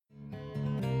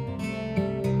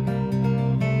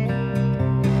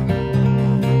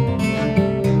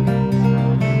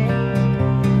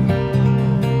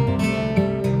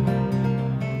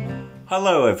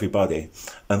Hello everybody,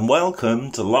 and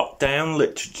welcome to Lockdown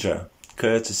Literature,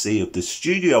 courtesy of the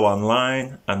Studio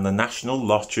Online and the National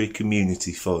Lottery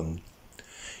Community Fund.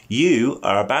 You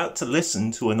are about to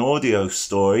listen to an audio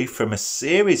story from a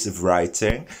series of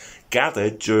writing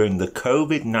gathered during the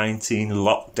COVID-19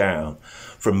 lockdown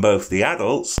from both the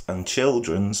adults and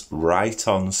children's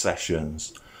write-on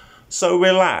sessions. So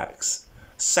relax,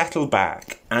 settle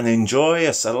back and enjoy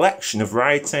a selection of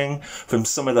writing from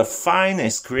some of the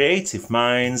finest creative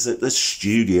minds at the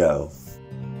studio.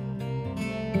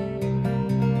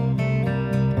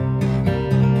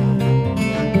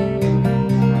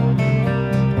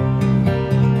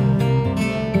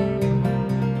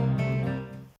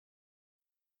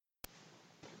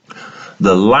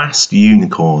 The Last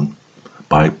Unicorn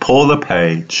by Paula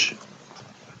Page.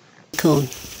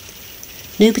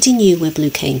 Nobody knew where Blue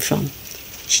came from.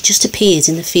 She just appeared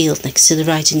in the field next to the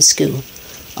riding school,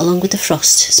 along with the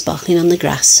frost sparkling on the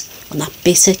grass on that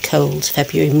bitter cold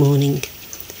February morning.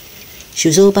 She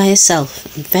was all by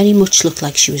herself and very much looked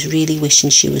like she was really wishing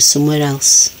she was somewhere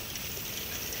else.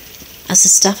 As the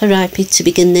staff arrived to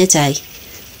begin their day,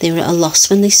 they were at a loss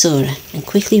when they saw her and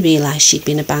quickly realised she'd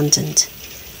been abandoned.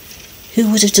 Who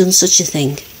would have done such a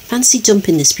thing? Fancy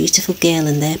dumping this beautiful girl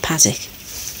in their paddock.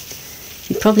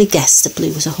 You probably guessed that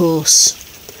Blue was a horse.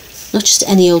 Not just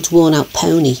any old worn-out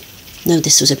pony. No,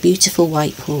 this was a beautiful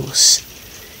white horse.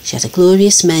 She had a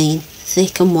glorious mane,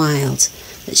 thick and wild,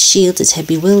 that shielded her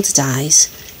bewildered eyes,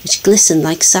 which glistened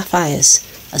like sapphires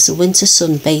as the winter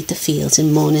sun bathed the field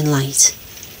in morning light.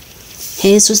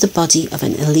 Hers was the body of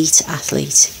an elite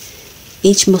athlete,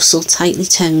 each muscle tightly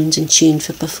toned and tuned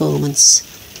for performance.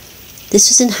 This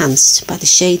was enhanced by the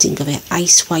shading of her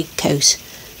ice-white coat,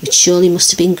 which surely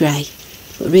must have been grey,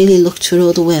 but really looked for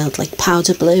all the world like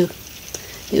powder blue.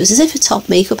 It was as if a top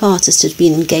makeup artist had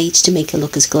been engaged to make her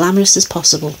look as glamorous as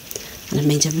possible, and had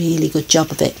made a really good job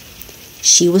of it.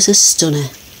 She was a stunner,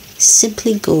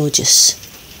 simply gorgeous.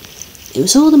 It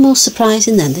was all the more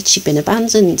surprising then that she'd been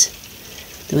abandoned.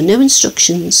 There were no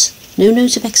instructions, no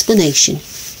note of explanation.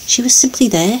 She was simply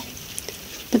there.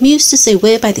 Bemused as they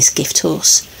were by this gift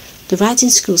horse, the riding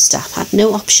school staff had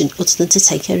no option other than to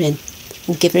take her in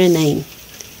and give her a name,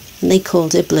 and they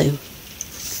called her Blue.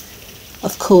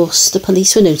 Of course, the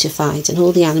police were notified and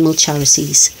all the animal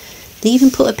charities. They even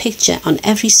put a picture on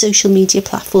every social media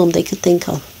platform they could think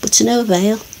of, but to no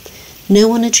avail. No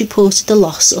one had reported the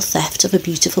loss or theft of a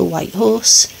beautiful white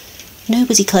horse.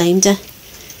 Nobody claimed her.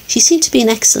 She seemed to be in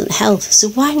excellent health, so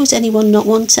why would anyone not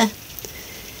want her?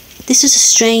 This was a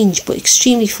strange but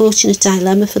extremely fortunate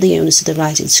dilemma for the owners of the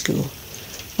riding school.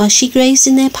 While she grazed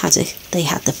in their paddock, they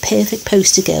had the perfect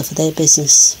poster girl for their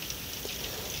business.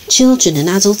 Children and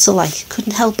adults alike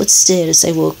couldn't help but stare as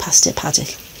they walked past her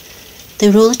paddock. They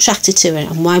were all attracted to her,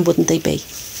 and why wouldn't they be?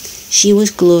 She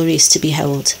was glorious to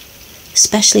behold,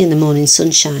 especially in the morning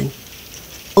sunshine.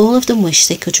 All of them wished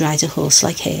they could ride a horse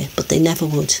like her, but they never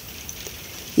would.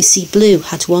 You see, Blue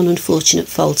had one unfortunate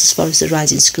fault as far as the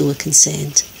riding school were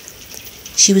concerned.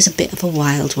 She was a bit of a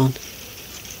wild one.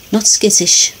 Not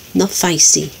skittish, not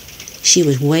feisty. She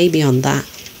was way beyond that.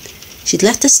 She'd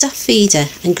let the staff feed her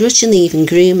and grudgingly even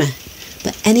groom her,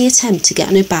 but any attempt to get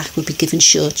on her back would be given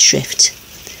short shrift.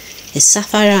 Her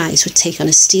sapphire eyes would take on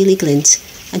a steely glint,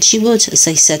 and she would, as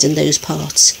they said in those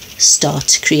parts, start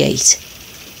to create.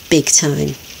 Big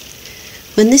time.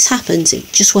 When this happened,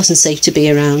 it just wasn't safe to be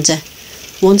around her.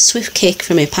 One swift kick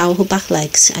from her powerful back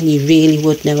legs and you really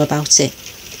would know about it.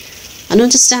 An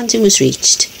understanding was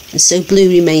reached, and so Blue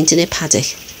remained in her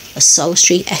paddock, a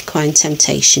solitary equine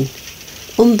temptation,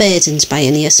 unburdened by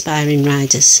any aspiring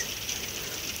riders.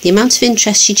 The amount of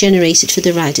interest she generated for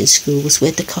the riding school was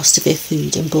worth the cost of her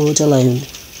food and board alone.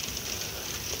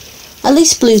 At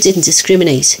least Blue didn't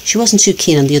discriminate. She wasn't too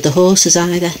keen on the other horses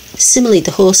either. Similarly,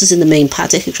 the horses in the main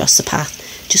paddock across the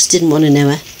path just didn't want to know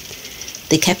her.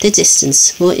 They kept their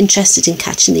distance, more interested in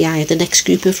catching the eye of the next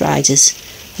group of riders,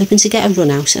 hoping to get a run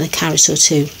out and a carrot or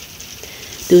two.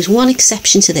 There was one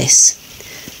exception to this.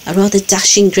 A rather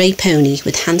dashing grey pony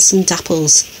with handsome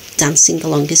dapples dancing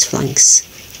along his flanks.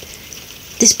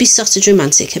 This besotted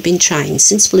romantic had been trying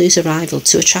since Blue's arrival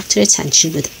to attract her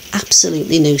attention with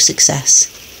absolutely no success.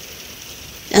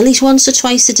 At least once or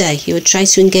twice a day he would try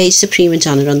to engage the prima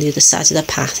donna on the other side of the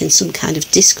path in some kind of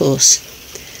discourse.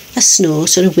 A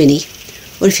snort or a whinny,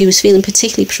 or if he was feeling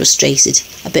particularly frustrated,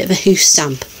 a bit of a hoof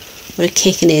stamp or a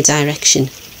kick in her direction.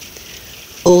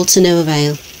 All to no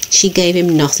avail. She gave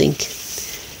him nothing.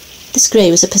 This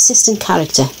Grey was a persistent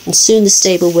character, and soon the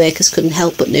stable workers couldn't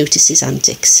help but notice his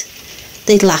antics.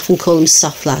 They'd laugh and call him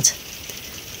soft lad.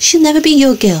 "She'll never be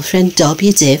your girlfriend, Dob,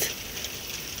 you div,"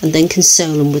 and then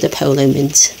console him with a polo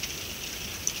mint.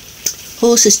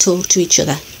 Horses talk to each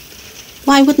other.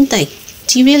 Why wouldn't they?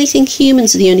 Do you really think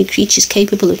humans are the only creatures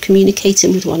capable of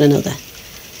communicating with one another?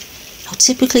 How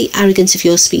typically arrogant of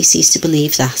your species to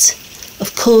believe that.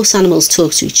 Of course animals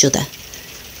talk to each other.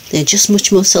 They're just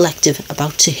much more selective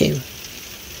about to who.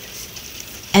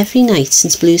 Every night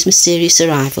since Blue's mysterious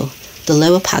arrival, the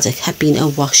lower paddock had been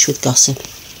awash with gossip.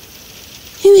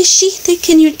 Who is she? They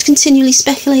continually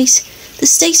speculate. The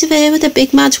state of her with a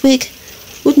big mad wig.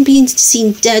 Wouldn't be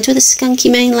seen dead with a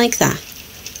skanky mane like that.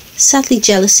 Sadly,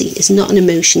 jealousy is not an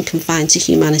emotion confined to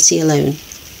humanity alone.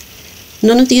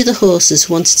 None of the other horses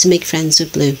wanted to make friends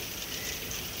with Blue.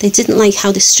 They didn't like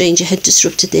how this stranger had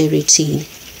disrupted their routine.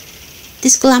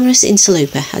 This glamorous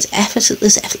interloper had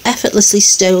effortlessly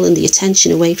stolen the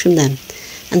attention away from them,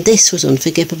 and this was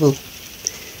unforgivable.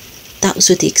 That was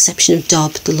with the exception of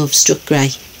Dob, the love-struck grey.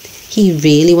 He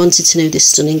really wanted to know this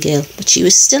stunning girl, but she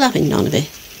was still having none of it.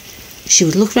 She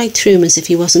would look right through him as if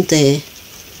he wasn't there,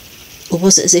 or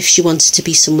was it as if she wanted to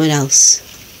be somewhere else?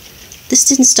 This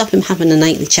didn't stop him having a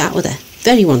nightly chat with her,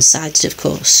 very one-sided of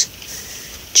course.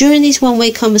 During these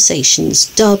one-way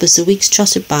conversations, Dob, as the weeks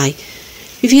trotted by,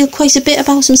 revealed quite a bit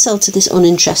about himself to this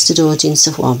uninterested audience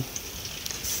of one.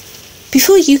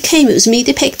 Before you came, it was me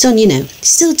they picked on, you know. They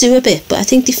still do a bit, but I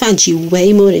think they found you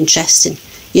way more interesting.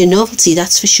 You're a novelty,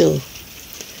 that's for sure.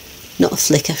 Not a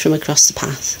flicker from across the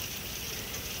path.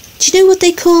 Do you know what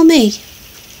they call me?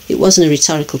 It wasn't a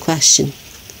rhetorical question.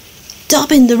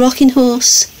 Dobbin, the rocking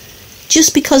horse.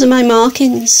 Just because of my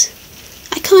markings.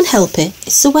 I can't help it.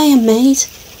 It's the way I'm made.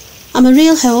 I'm a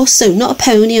real horse, though, not a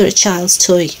pony or a child's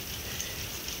toy.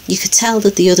 You could tell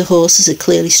that the other horses had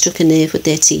clearly struck a nerve with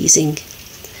their teasing.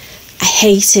 I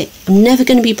hate it. I'm never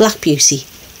going to be Black Beauty.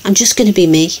 I'm just going to be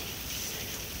me.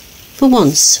 For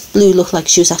once, Blue looked like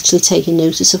she was actually taking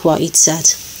notice of what he'd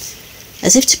said.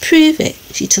 As if to prove it,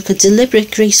 she took a deliberate,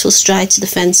 graceful stride to the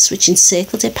fence which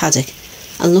encircled her paddock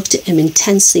and looked at him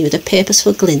intensely with a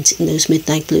purposeful glint in those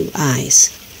midnight blue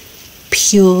eyes.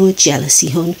 Pure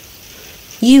jealousy, hun.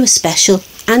 You are special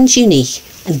and unique,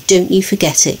 and don't you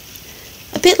forget it.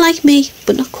 A bit like me,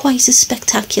 but not quite as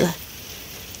spectacular.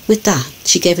 With that,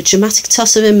 she gave a dramatic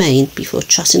toss of her mane before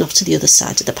trotting off to the other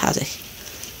side of the paddock.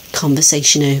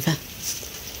 Conversation over.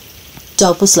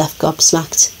 Dob was left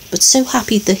gobsmacked, but so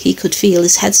happy that he could feel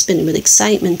his head spinning with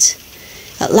excitement.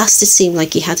 At last it seemed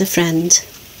like he had a friend.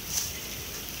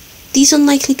 These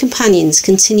unlikely companions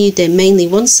continued their mainly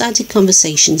one-sided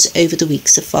conversations over the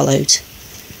weeks that followed.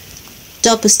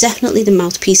 Dob was definitely the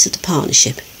mouthpiece of the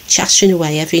partnership, chattering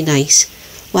away every night,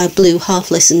 while Blue half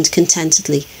listened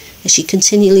contentedly as she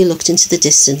continually looked into the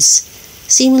distance,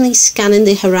 seemingly scanning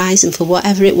the horizon for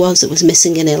whatever it was that was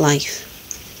missing in her life.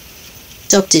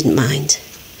 Dob didn't mind.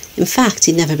 In fact,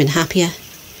 he'd never been happier.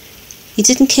 He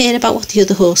didn't care about what the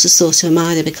other horses thought of him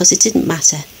either, because it didn't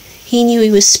matter. He knew he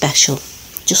was special,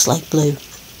 just like Blue.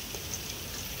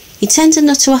 He tended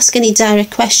not to ask any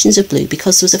direct questions of Blue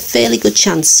because there was a fairly good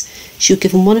chance she would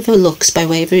give him one of her looks by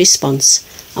way of a response,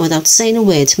 and without saying a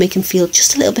word make him feel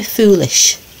just a little bit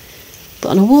foolish. But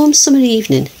on a warm summer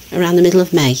evening, around the middle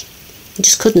of May, he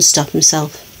just couldn't stop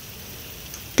himself.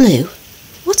 Blue,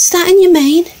 what's that in your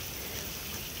mane?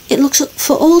 It looks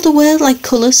for all the world like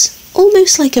colours,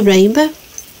 almost like a rainbow.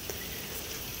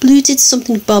 Blue did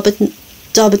something Dob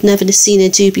had never seen her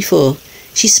do before.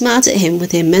 She smiled at him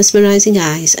with her mesmerising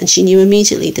eyes, and she knew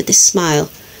immediately that this smile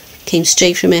came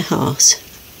straight from her heart.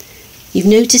 You've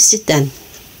noticed it then.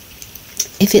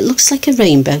 If it looks like a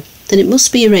rainbow, then it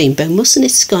must be a rainbow, mustn't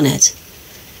it, Sconhead?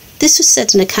 This was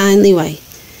said in a kindly way.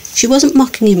 She wasn't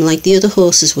mocking him like the other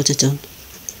horses would have done.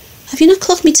 Have you not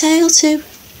clocked me tail too?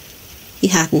 He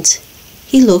hadn't.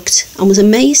 He looked and was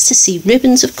amazed to see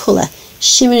ribbons of colour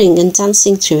shimmering and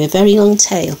dancing through a very long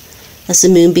tail as the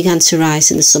moon began to rise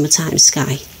in the summertime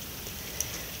sky.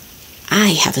 I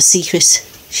have a secret,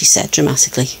 she said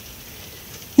dramatically.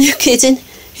 No kidding.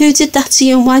 Who did that to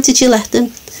you and why did you let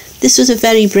them? This was a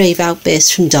very brave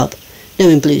outburst from Dob,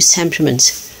 knowing Blue's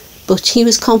temperament, but he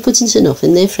was confident enough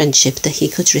in their friendship that he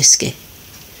could risk it.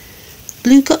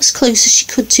 Blue got as close as she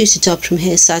could to Dob from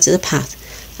her side of the path,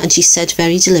 and she said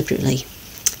very deliberately,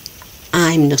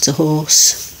 I'm not a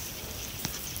horse.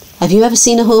 Have you ever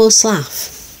seen a horse laugh?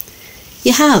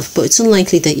 You have, but it's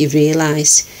unlikely that you've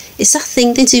realised. It's that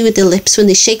thing they do with their lips when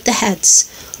they shake their heads,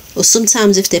 or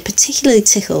sometimes if they're particularly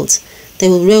tickled, they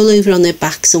will roll over on their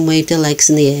backs and wave their legs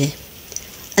in the air.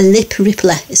 A lip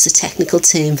rippler is the technical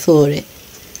term for it.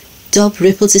 Dob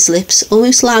rippled his lips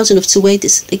almost loud enough to wake the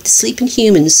sleeping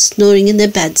humans snoring in their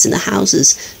beds in the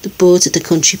houses that bordered the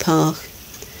country park.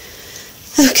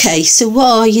 OK, so what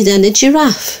are you then, a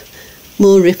giraffe?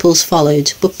 More ripples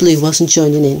followed, but Blue wasn't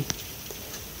joining in.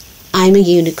 I'm a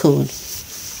unicorn.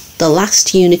 the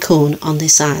last unicorn on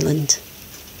this island.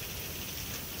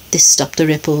 This stopped the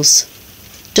ripples.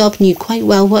 Dob knew quite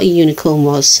well what a unicorn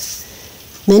was.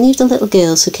 Many of the little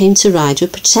girls who came to ride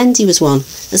would pretend he was one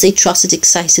as they trotted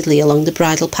excitedly along the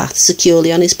bridle path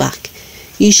securely on his back,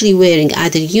 usually wearing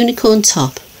either a unicorn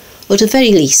top or at the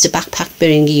very least a backpack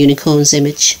bearing a unicorn's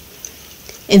image.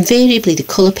 Invariably the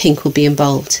colour pink would be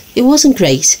involved. It wasn't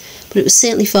great, but it was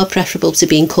certainly far preferable to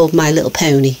being called My Little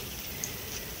Pony.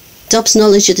 Dob's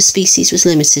knowledge of the species was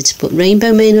limited, but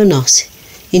rainbow mane or not,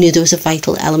 he knew there was a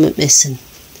vital element missing.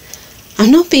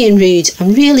 I'm not being rude,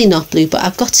 I'm really not, Blue, but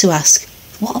I've got to ask,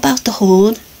 what about the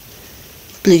horn?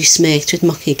 Blue smirked with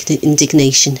mock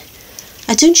indignation.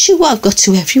 I don't show what I've got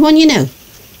to everyone, you know,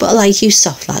 but I like you,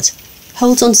 soft lad.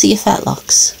 Hold on to your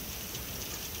fetlocks.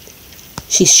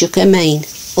 She shook her mane,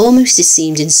 almost it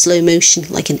seemed in slow motion,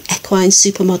 like an equine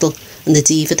supermodel and the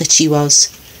diva that she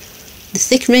was. The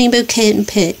thick rainbow curtain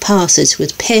parted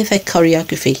with perfect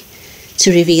choreography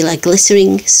to reveal a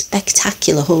glittering,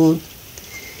 spectacular horn.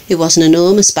 It wasn't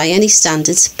enormous by any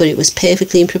standards, but it was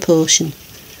perfectly in proportion.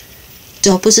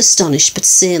 Dob was astonished, but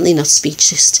certainly not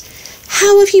speechless.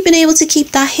 How have you been able to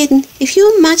keep that hidden? If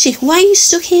you're magic, why are you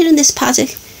stuck here in this paddock?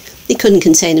 He couldn't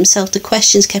contain himself. The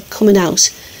questions kept coming out,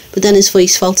 but then his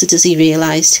voice faltered as he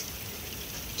realised.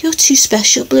 You're too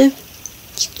special, Blue.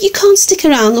 You can't stick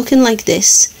around looking like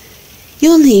this.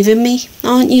 You're leaving me,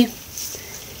 aren't you?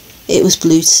 It was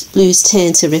Blue's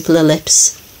turn to ripple her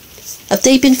lips. Have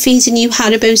they been feeding you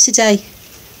Haribo today?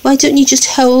 Why don't you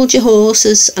just hold your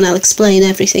horses and I'll explain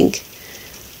everything.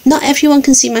 Not everyone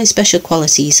can see my special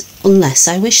qualities unless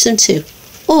I wish them to,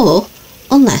 or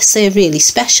unless they are really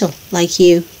special, like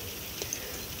you.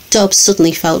 Dob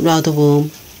suddenly felt rather warm.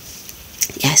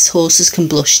 Yes, horses can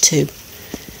blush too.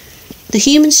 The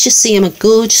humans just see I'm a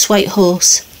gorgeous white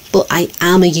horse, but I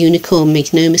am a unicorn,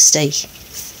 make no mistake.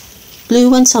 Blue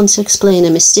went on to explain a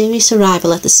mysterious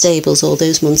arrival at the stables all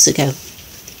those months ago.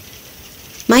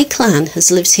 My clan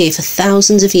has lived here for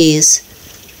thousands of years,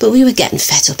 but we were getting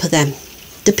fed up of them,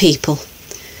 the people.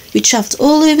 We travelled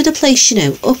all over the place, you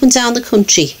know, up and down the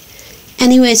country,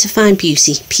 anywhere to find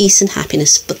beauty, peace and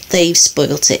happiness, but they've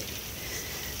spoilt it.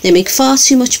 They make far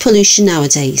too much pollution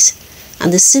nowadays,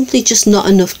 and there's simply just not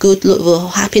enough good love or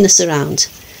happiness around.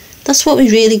 That's what we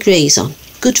really graze on.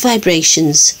 Good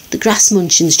vibrations, the grass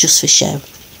munchings just for show.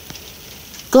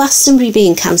 Glastonbury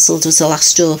being cancelled was the last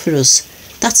straw for us.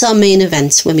 That's our main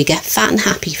event when we get fat and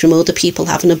happy from all the people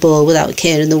having a ball without a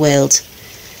care in the world.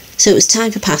 So it was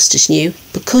time for pastures new,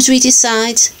 but could we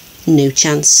decide? No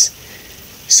chance.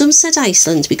 Some said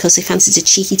Iceland because they fancied a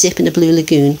cheeky dip in the Blue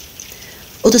Lagoon.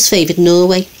 Others favoured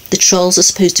Norway. The trolls are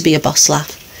supposed to be a boss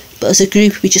laugh, but as a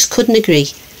group we just couldn't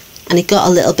agree, and it got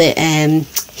a little bit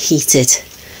heated.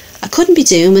 I couldn't be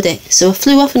doing with it, so I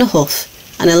flew off in a huff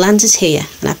and I landed here,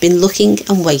 and I've been looking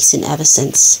and waiting ever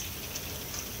since.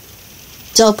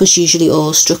 Dob was usually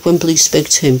awestruck when Blue spoke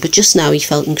to him, but just now he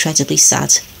felt incredibly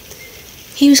sad.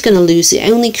 He was going to lose the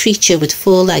only creature with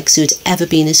 4 legs who had ever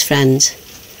been his friend.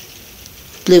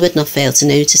 Blue had not failed to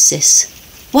notice this.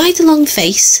 Why the long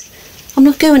face? I'm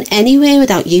not going anywhere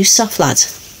without you, soft lad.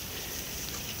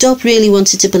 Dob really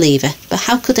wanted to believe her, but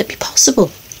how could that be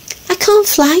possible? I can't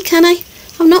fly, can I?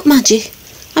 I'm not magic.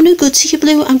 I'm no good to you,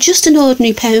 Blue. I'm just an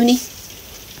ordinary pony.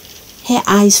 Her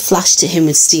eyes flashed at him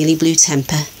with steely blue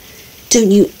temper.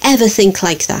 Don't you ever think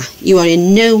like that. You are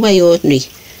in no way ordinary.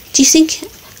 Do you think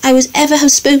I would ever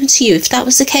have spoken to you if that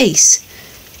was the case?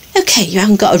 OK, you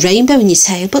haven't got a rainbow in your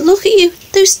tail, but look at you,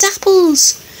 those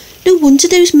dapples. No wonder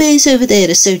those mares over there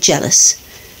are so jealous.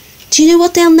 Do you know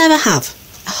what they'll never have?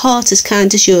 A heart as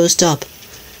kind as yours, Dob.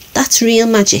 That's real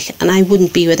magic, and I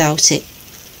wouldn't be without it.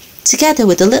 Together,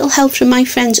 with a little help from my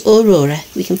friend Aurora,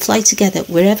 we can fly together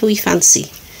wherever we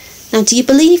fancy. Now, do you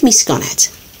believe me, Sconhead?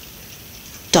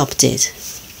 Dob did.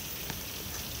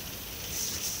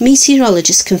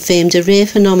 Meteorologists confirmed a rare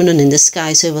phenomenon in the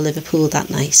skies over Liverpool that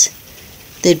night.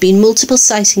 There had been multiple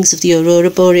sightings of the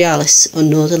Aurora Borealis, or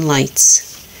Northern Lights.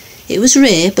 It was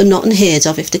rare, but not unheard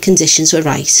of if the conditions were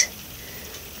right.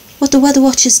 What the weather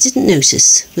watchers didn't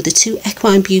notice were the 2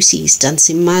 equine beauties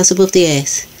dancing miles above the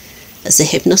earth, as the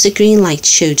hypnotic green light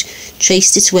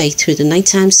traced its way through the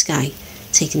nighttime sky,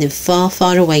 taking them far,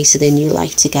 far away to their new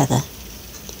life together.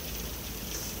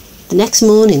 The next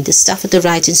morning, the staff at the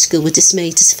riding school were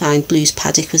dismayed to find Blue's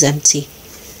paddock was empty.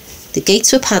 The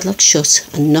gates were padlocked shut,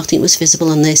 and nothing was visible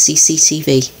on their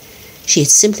CCTV. She had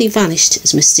simply vanished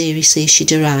as mysteriously as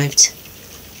she'd arrived.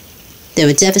 They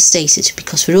were devastated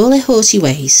because, for all their haughty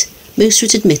ways, most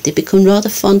would admit they'd become rather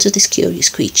fond of this curious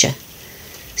creature.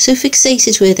 So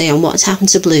fixated were they on what had happened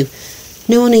to Blue,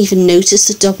 no one even noticed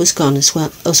that Dob was gone as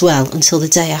well until the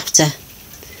day after.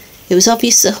 It was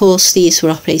obvious that horse thieves were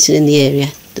operating in the area.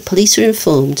 The police were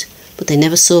informed, but they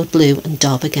never saw Blue and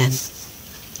Dob again.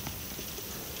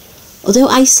 Although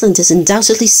Iceland is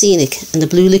undoubtedly scenic and the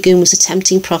Blue Lagoon was a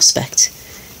tempting prospect,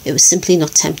 it was simply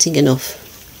not tempting enough.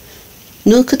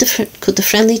 Nor could the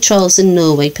friendly trolls in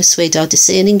Norway persuade our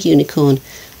discerning unicorn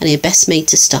and her best mate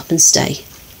to stop and stay.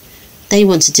 They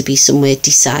wanted to be somewhere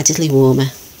decidedly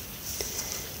warmer.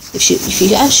 If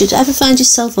you should ever find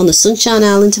yourself on the Sunshine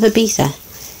Island of Ibiza,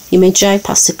 you may drive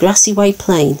past a grassy white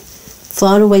plain,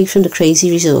 far away from the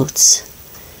crazy resorts.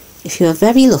 If you are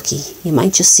very lucky, you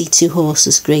might just see two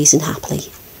horses grazing happily.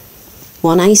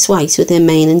 One ice white with their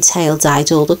mane and tail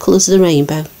dyed all the colours of the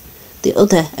rainbow, the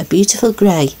other a beautiful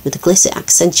grey with the glitter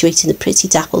accentuating the pretty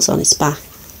dapples on its back.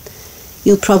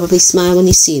 You'll probably smile when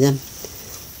you see them.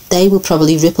 They will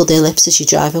probably ripple their lips as you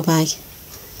drive away.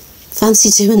 Fancy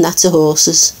doing that to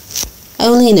horses.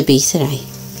 Only in Ibiza,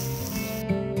 eh?